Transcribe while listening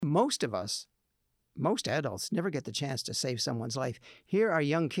most of us, most adults, never get the chance to save someone's life. Here are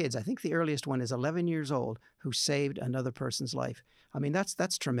young kids. I think the earliest one is 11 years old who saved another person's life. I mean,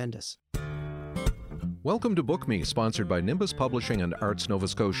 that's tremendous. Welcome to Book Me, sponsored by Nimbus Publishing and Arts Nova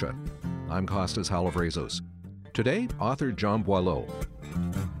Scotia. I'm Costas Halavrazos. Today, author John Boileau.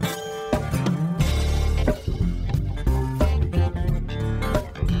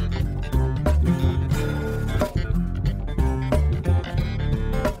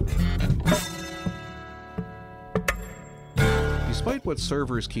 Despite what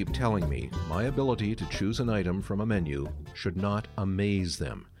servers keep telling me, my ability to choose an item from a menu should not amaze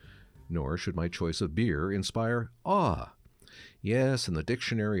them, nor should my choice of beer inspire awe. Yes, in the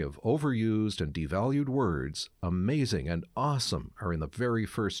dictionary of overused and devalued words, amazing and awesome are in the very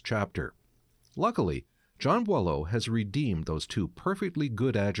first chapter. Luckily, John Boileau has redeemed those two perfectly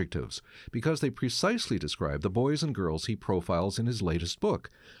good adjectives because they precisely describe the boys and girls he profiles in his latest book,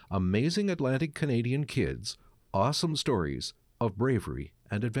 Amazing Atlantic Canadian Kids, Awesome Stories of Bravery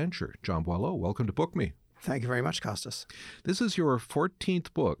and Adventure. John Boileau, welcome to Book Me. Thank you very much, Costas. This is your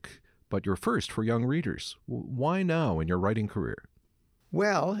 14th book, but your first for young readers. Why now in your writing career?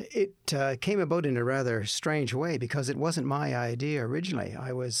 Well, it came about in a rather strange way because it wasn't my idea originally.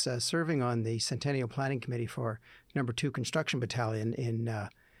 I was serving on the Centennial Planning Committee for No. 2 Construction Battalion in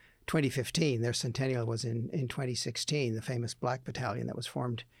 2015. Their centennial was in 2016, the famous Black Battalion that was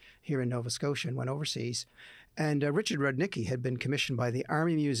formed here in Nova Scotia and went overseas. And Richard Rudnicki had been commissioned by the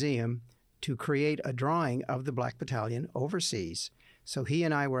Army Museum to create a drawing of the Black Battalion overseas. So he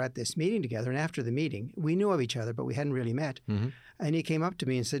and I were at this meeting together, and after the meeting, we knew of each other, but we hadn't really met. Mm-hmm. And he came up to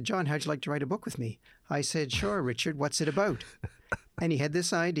me and said, "John, how'd you like to write a book with me?" I said, "Sure, Richard, what's it about?" And he had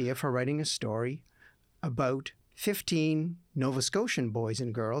this idea for writing a story about 15 Nova Scotian boys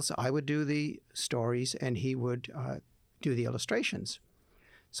and girls. I would do the stories, and he would do the illustrations.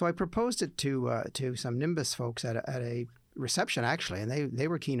 So I proposed it to some Nimbus folks at a reception, actually, and they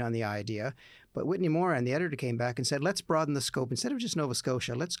were keen on the idea. But Whitney Moran, the editor, came back and said, let's broaden the scope. Instead of just Nova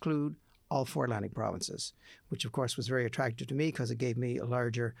Scotia, let's include all 4 Atlantic provinces, which, of course, was very attractive to me because it gave me a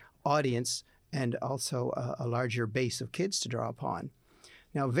larger audience and also a larger base of kids to draw upon.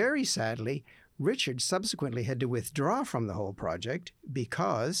 Now, very sadly, Richard subsequently had to withdraw from the whole project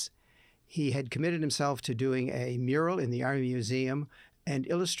because he had committed himself to doing a mural in the Army Museum and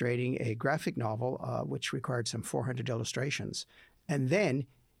illustrating a graphic novel which required some 400 illustrations. And then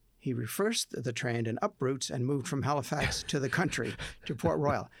he reversed the trend and uproots and moved from Halifax to the country, to Port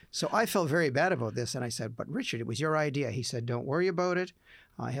Royal. So I felt very bad about this, and I said, "But Richard, it was your idea." He said, "Don't worry about it.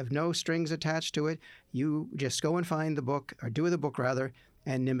 I have no strings attached to it. You just go and find the book, or do the book rather,"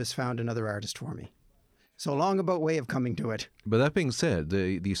 and Nimbus found another artist for me. So long about way of coming to it. But that being said,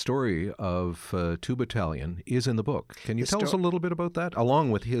 the story of 2 Battalion is in the book. Can you tell us a little bit about that, along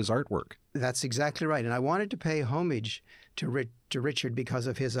with his artwork? That's exactly right. And I wanted to pay homage to Richard because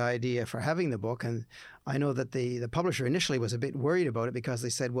of his idea for having the book. And I know that the publisher initially was a bit worried about it because they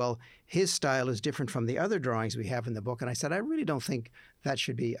said, well, his style is different from the other drawings we have in the book. And I said, I really don't think that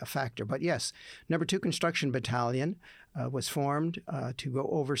should be a factor. But yes, No. 2 Construction Battalion was formed to go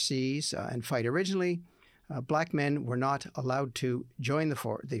overseas and fight. Originally, black men were not allowed to join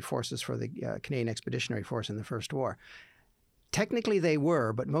the forces for the Canadian Expeditionary Force in the First War. Technically they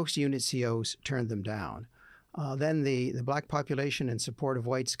were, but most unit COs turned them down. Then the black population in support of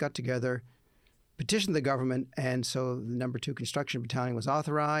whites got together, petitioned the government, and so the No. 2 Construction Battalion was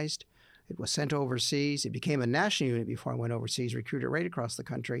authorized. It was sent overseas. It became a national unit before it went overseas, recruited right across the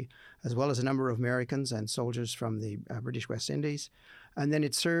country, as well as a number of Americans and soldiers from the British West Indies. And then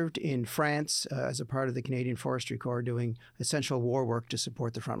it served in France as a part of the Canadian Forestry Corps doing essential war work to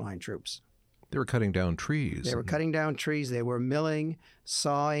support the frontline troops. They were cutting down trees. They were cutting down trees. They were milling,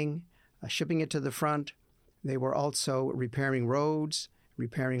 sawing, shipping it to the front. They were also repairing roads,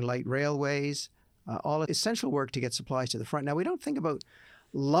 repairing light railways, all essential work to get supplies to the front. Now, we don't think about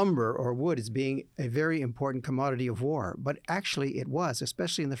lumber or wood as being a very important commodity of war, but actually it was,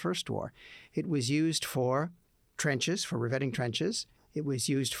 especially in the First War. It was used for trenches, for revetting trenches. It was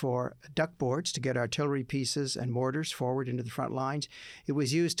used for duckboards to get artillery pieces and mortars forward into the front lines. It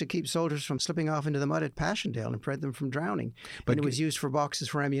was used to keep soldiers from slipping off into the mud at Passchendaele and prevent them from drowning. But it was used for boxes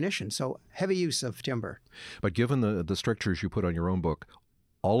for ammunition. So heavy use of timber. But given the strictures you put on your own book,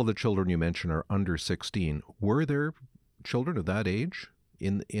 all of the children you mention are under 16. Were there children of that age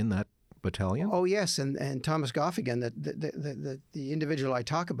in that battalion? Oh, yes. And Thomas Goffigan, the individual I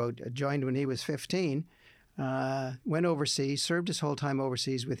talk about, joined when he was 15. Went overseas, served his whole time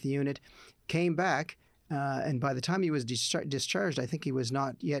overseas with the unit, came back, and by the time he was discharged, I think he was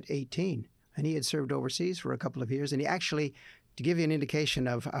not yet 18. And he had served overseas for a couple of years, and he actually To give you an indication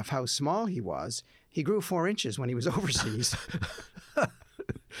of how small he was, he grew 4 inches when he was overseas.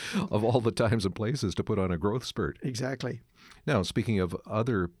 Of all the times and places to put on a growth spurt. Exactly. Now, speaking of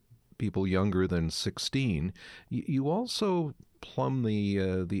other people younger than 16, you also plumb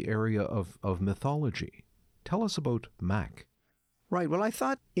the area of mythology. Tell us about Mac. Right. Well, I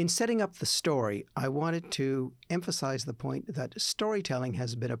thought in setting up the story, I wanted to emphasize the point that storytelling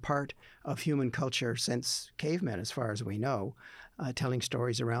has been a part of human culture since cavemen, as far as we know, telling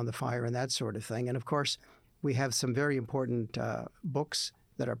stories around the fire and that sort of thing. And of course, we have some very important books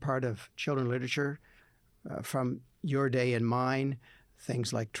that are part of children's literature from your day and mine,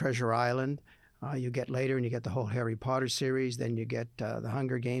 things like Treasure Island. You get later and you get the whole Harry Potter series, then you get the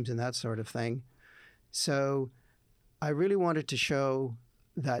Hunger Games and that sort of thing. So I really wanted to show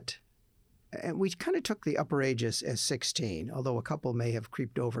that, and we kind of took the upper ages as 16, although a couple may have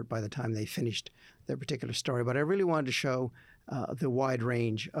creeped over it by the time they finished their particular story. But I really wanted to show the wide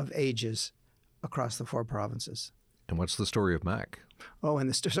range of ages across the 4 provinces. And what's the story of Mac? Oh,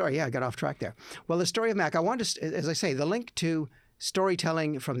 and I got off track there. Well, the story of Mac, I wanted to, as I say, the link to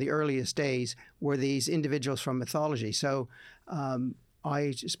storytelling from the earliest days were these individuals from mythology. So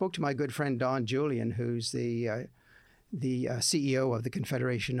I spoke to my good friend Don Julian, who's the CEO of the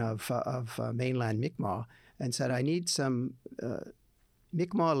Confederation of Mainland Mi'kmaq, and said, I need some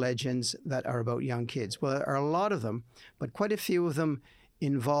Mi'kmaq legends that are about young kids. Well, there are a lot of them, but quite a few of them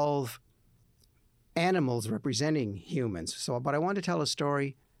involve animals representing humans. But I want to tell a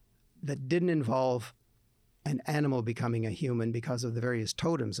story that didn't involve an animal becoming a human because of the various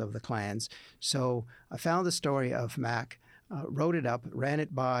totems of the clans. So I found the story of Mac, wrote it up, ran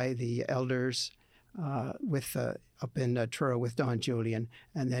it by the elders up in Truro with Don Julian,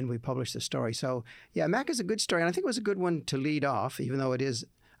 and then we published the story. So yeah, Mac is a good story, and I think it was a good one to lead off, even though it is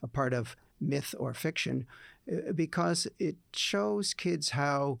a part of myth or fiction, because it shows kids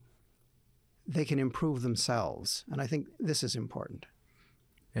how they can improve themselves, and I think this is important.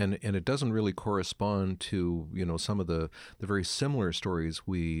 And it doesn't really correspond to, some of the very similar stories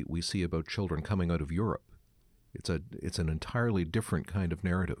we see about children coming out of Europe. It's an entirely different kind of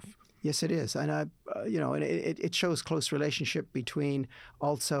narrative. Yes, it is, and it shows close relationship between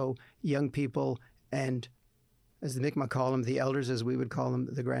also young people and, as the Mi'kmaq call them, the elders, as we would call them,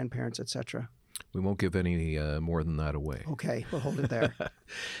 the grandparents, etc. We won't give any more than that away. Okay, we'll hold it there.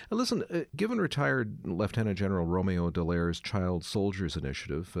 Listen, given retired Lieutenant General Romeo Dallaire's Child Soldiers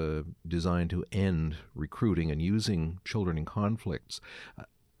Initiative, designed to end recruiting and using children in conflicts,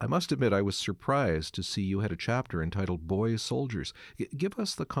 I must admit I was surprised to see you had a chapter entitled Boy Soldiers. Give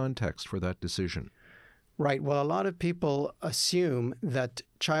us the context for that decision. Right. Well, a lot of people assume that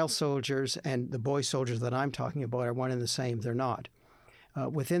child soldiers and the boy soldiers that I'm talking about are one and the same. They're not.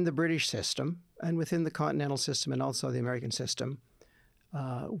 Within the British system and within the continental system and also the American system,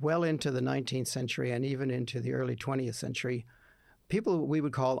 well into the 19th century and even into the early 20th century, people we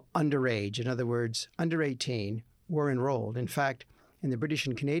would call underage, in other words, under 18, were enrolled. In fact, in the British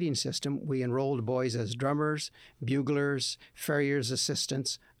and Canadian system, we enrolled boys as drummers, buglers, farrier's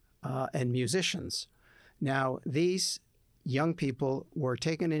assistants, and musicians. Now, these young people were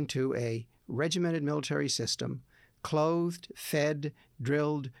taken into a regimented military system, clothed, fed,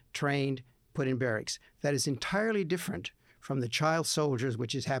 drilled, trained, put in barracks. That is entirely different from the child soldiers,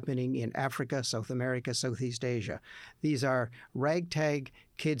 which is happening in Africa, South America, Southeast Asia. These are ragtag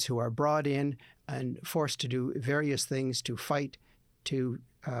kids who are brought in and forced to do various things, to fight, to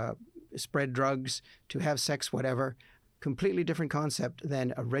spread drugs, to have sex, whatever. Completely different concept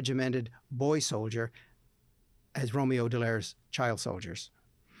than a regimented boy soldier as Romeo Dallaire's child soldiers.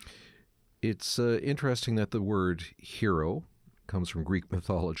 It's interesting that the word hero comes from Greek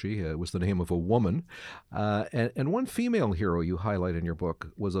mythology. It was the name of a woman. And one female hero you highlight in your book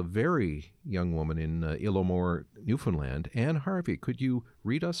was a very young woman in Illowmore, Newfoundland, Anne Harvey. Could you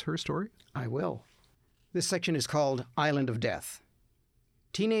read us her story? I will. This section is called Island of Death.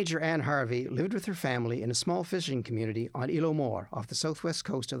 Teenager Anne Harvey lived with her family in a small fishing community on Illowmore off the southwest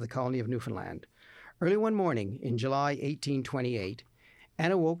coast of the colony of Newfoundland. Early one morning in July 1828,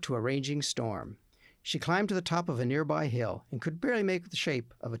 Anne awoke to a raging storm. She climbed to the top of a nearby hill and could barely make the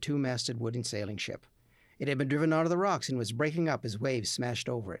shape of a 2-masted wooden sailing ship. It had been driven out of the rocks and was breaking up as waves smashed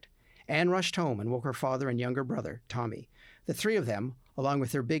over it. Anne rushed home and woke her father and younger brother, Tommy. The 3 of them, along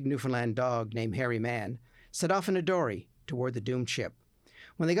with their big Newfoundland dog named Harry Man, set off in a dory toward the doomed ship.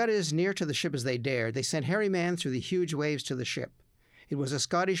 When they got as near to the ship as they dared, they sent Harry Man through the huge waves to the ship. It was a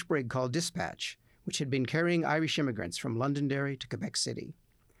Scottish brig called Dispatch, which had been carrying Irish immigrants from Londonderry to Quebec City.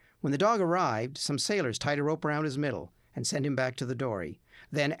 When the dog arrived, some sailors tied a rope around his middle and sent him back to the dory.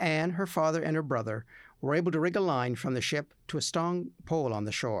 Then Anne, her father, and her brother were able to rig a line from the ship to a strong pole on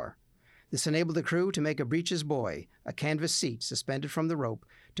the shore. This enabled the crew to make a breeches buoy, a canvas seat suspended from the rope,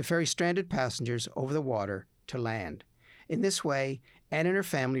 to ferry stranded passengers over the water to land. In this way, Anne and her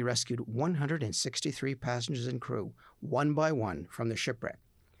family rescued 163 passengers and crew, one by one, from the shipwreck.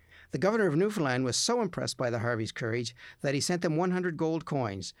 The governor of Newfoundland was so impressed by the Harveys' courage that he sent them 100 gold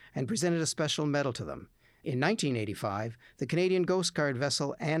coins and presented a special medal to them. In 1985, the Canadian Coast Guard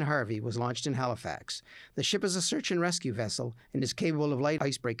vessel Anne Harvey was launched in Halifax. The ship is a search and rescue vessel and is capable of light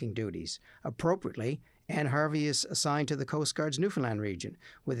icebreaking duties. Appropriately, Anne Harvey is assigned to the Coast Guard's Newfoundland region,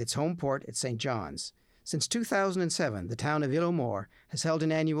 with its home port at St. John's. Since 2007, the town of Île-aux-Morts has held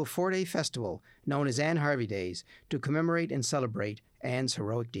an annual 4-day festival known as Anne Harvey Days to commemorate and celebrate Anne's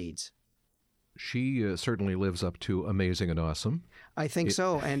heroic deeds. She certainly lives up to amazing and awesome. I think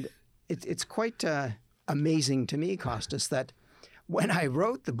so, and it's quite amazing to me, Costas, that when I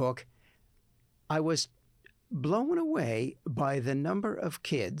wrote the book, I was blown away by the number of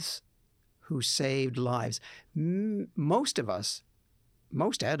kids who saved lives. Most of us,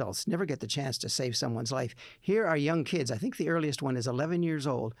 most adults, never get the chance to save someone's life. Here are young kids. I think the earliest one is 11 years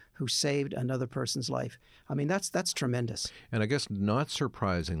old who saved another person's life. I mean, that's tremendous. And I guess not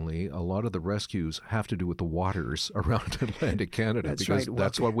surprisingly, a lot of the rescues have to do with the waters around Atlantic Canada. That's because right.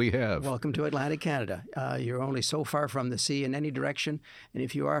 That's what we have. Welcome to Atlantic Canada. You're only so far from the sea in any direction. And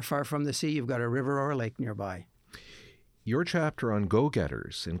if you are far from the sea, you've got a river or a lake nearby. Your chapter on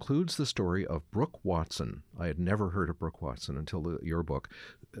go-getters includes the story of Brooke Watson. I had never heard of Brooke Watson until your book,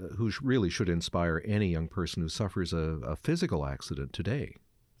 who really should inspire any young person who suffers a physical accident today.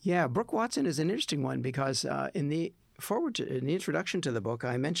 Yeah, Brooke Watson is an interesting one because in the introduction to the book,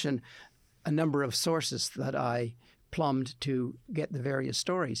 I mentioned a number of sources that I plumbed to get the various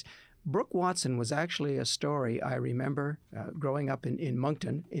stories. Brooke Watson was actually a story I remember growing up in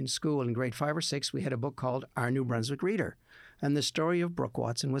Moncton in school in grade 5 or 6. We had a book called Our New Brunswick Reader, and the story of Brooke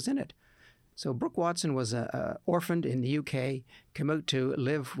Watson was in it. So Brooke Watson was orphaned in the UK, came out to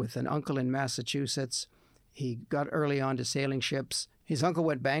live with an uncle in Massachusetts. He got early on to sailing ships. His uncle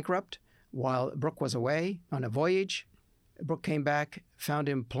went bankrupt while Brooke was away on a voyage. Brooke came back, found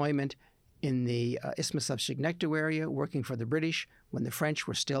employment in the Isthmus of Chignecto area, working for the British when the French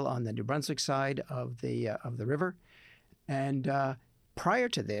were still on the New Brunswick side of the river. And prior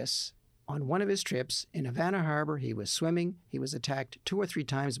to this, on one of his trips in Havana Harbor, he was swimming. He was attacked 2 or 3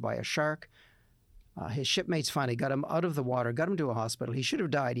 times by a shark. His shipmates finally got him out of the water, got him to a hospital. He should have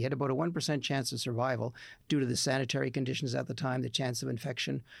died. He had about a 1% chance of survival due to the sanitary conditions at the time, the chance of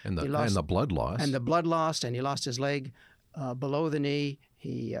infection. And the blood loss. And the blood loss, and he lost his leg below the knee.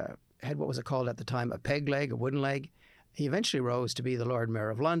 He had what was called at the time a peg leg, a wooden leg. He eventually rose to be the Lord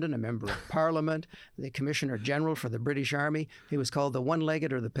Mayor of London, a member of Parliament, the Commissioner General for the British Army. He was called the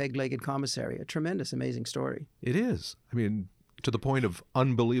one-legged or the peg-legged commissary. A tremendous, amazing story. It is. I mean, to the point of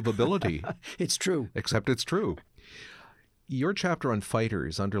unbelievability. It's true. Except it's true. Your chapter on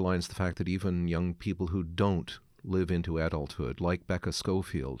fighters underlines the fact that even young people who don't live into adulthood, like Becca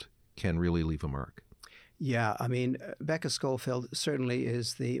Schofield, can really leave a mark. Yeah, I mean, Becca Schofield certainly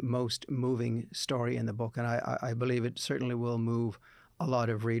is the most moving story in the book, and I believe it certainly will move a lot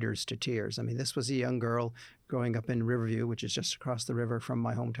of readers to tears. I mean, this was a young girl growing up in Riverview, which is just across the river from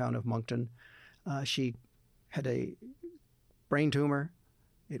my hometown of Moncton. She had a brain tumor.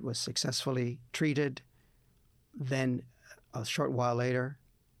 It was successfully treated. Then a short while later,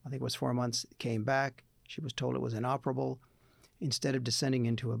 I think it was 4 months, it came back. She was told it was inoperable. Instead of descending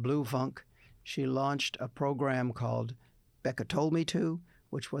into a blue funk, she launched a program called Becca Told Me To,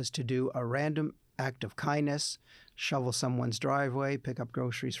 which was to do a random act of kindness, shovel someone's driveway, pick up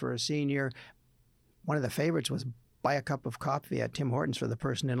groceries for a senior. One of the favorites was buy a cup of coffee at Tim Hortons for the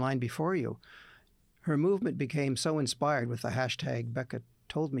person in line before you. Her movement became so inspired with the hashtag Becca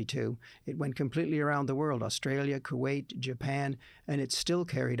Told Me To, it went completely around the world, Australia, Kuwait, Japan, and it's still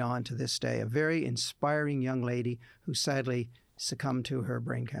carried on to this day. A very inspiring young lady who sadly succumbed to her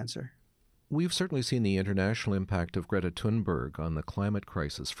brain cancer. We've certainly seen the international impact of Greta Thunberg on the climate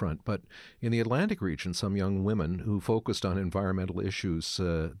crisis front, but in the Atlantic region, some young women who focused on environmental issues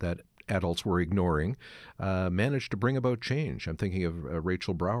that adults were ignoring managed to bring about change. I'm thinking of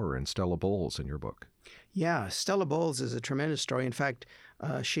Rachel Brower and Stella Bowles in your book. Yeah, Stella Bowles is a tremendous story. In fact,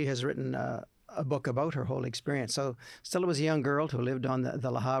 she has written a book about her whole experience. So Stella was a young girl who lived on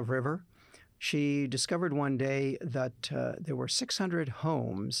the Le Havre River. She discovered one day that there were 600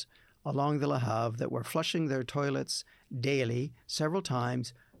 homes along the Le Havre that were flushing their toilets daily, several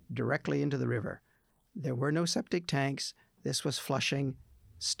times, directly into the river. There were no septic tanks. This was flushing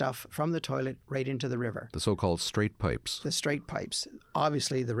stuff from the toilet right into the river. The so-called straight pipes. The straight pipes.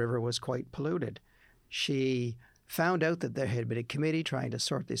 Obviously, the river was quite polluted. She found out that there had been a committee trying to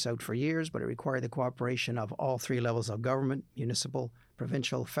sort this out for years, but it required the cooperation of all three levels of government, municipal,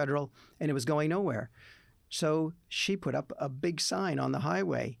 provincial, federal, and it was going nowhere. So she put up a big sign on the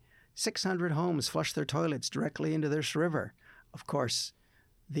highway. 600 homes flush their toilets directly into this river. Of course,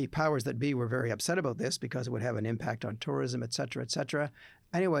 the powers that be were very upset about this because it would have an impact on tourism, et cetera, et cetera.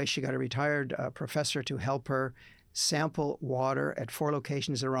 Anyway, she got a retired professor to help her sample water at 4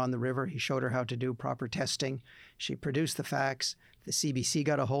 locations around the river. He showed her how to do proper testing. She produced the facts. The CBC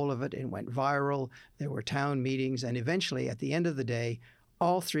got a hold of it. It went viral. There were town meetings. And eventually, at the end of the day,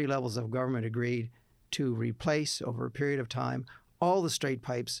 all 3 levels of government agreed to replace, over a period of time, all the straight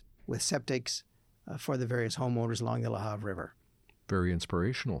pipes with septics for the various homeowners along the La Havre River. Very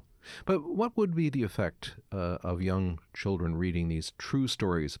inspirational. But what would be the effect of young children reading these true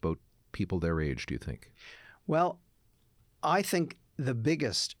stories about people their age, do you think? Well, I think the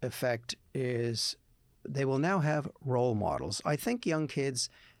biggest effect is they will now have role models. I think young kids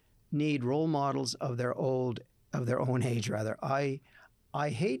need role models of their own age, rather. I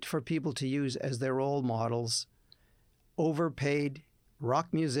hate for people to use as their role models overpaid rock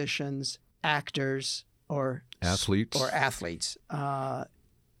musicians, actors, or athletes.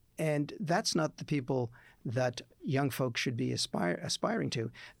 And that's not the people that young folks should be aspiring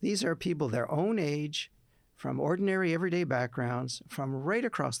to. These are people their own age, from ordinary everyday backgrounds, from right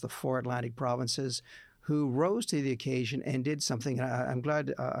across the 4 Atlantic provinces, who rose to the occasion and did something. And I'm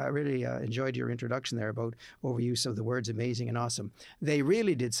glad, I really enjoyed your introduction there about overuse of the words amazing and awesome. They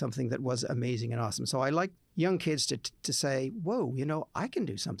really did something that was amazing and awesome. So I like young kids to say, whoa, I can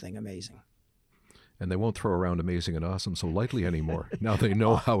do something amazing. And they won't throw around amazing and awesome so lightly anymore. Now they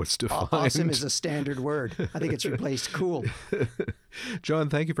know how it's defined. Awesome is a standard word. I think it's replaced cool. John,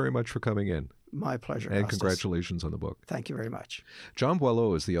 thank you very much for coming in. My pleasure. And congratulations on the book. Thank you very much. John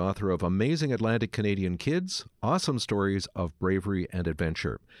Boileau is the author of Amazing Atlantic Canadian Kids, Awesome Stories of Bravery and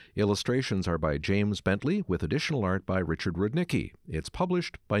Adventure. Illustrations are by James Bentley, with additional art by Richard Rudnicki. It's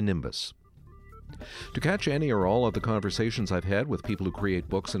published by Nimbus. To catch any or all of the conversations I've had with people who create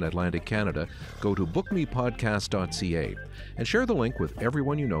books in Atlantic Canada, go to bookmepodcast.ca and share the link with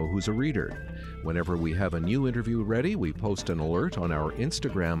everyone you know who's a reader. Whenever we have a new interview ready, we post an alert on our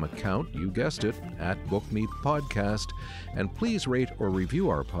Instagram account, you guessed it, @BookMePodcast, and please rate or review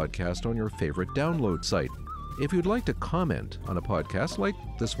our podcast on your favorite download site. If you'd like to comment on a podcast like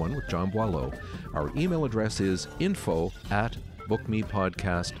this one with John Boileau, our email address is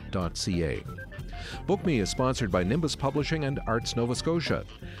info@bookmepodcast.ca. Book Me is sponsored by Nimbus Publishing and Arts Nova Scotia.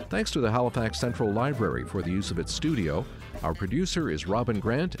 Thanks to the Halifax Central Library for the use of its studio. Our producer is Robin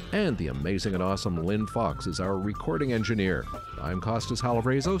Grant, and the amazing and awesome Lynn Fox is our recording engineer. I'm Costas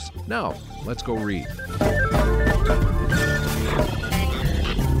Halavrezos. Now, let's go read.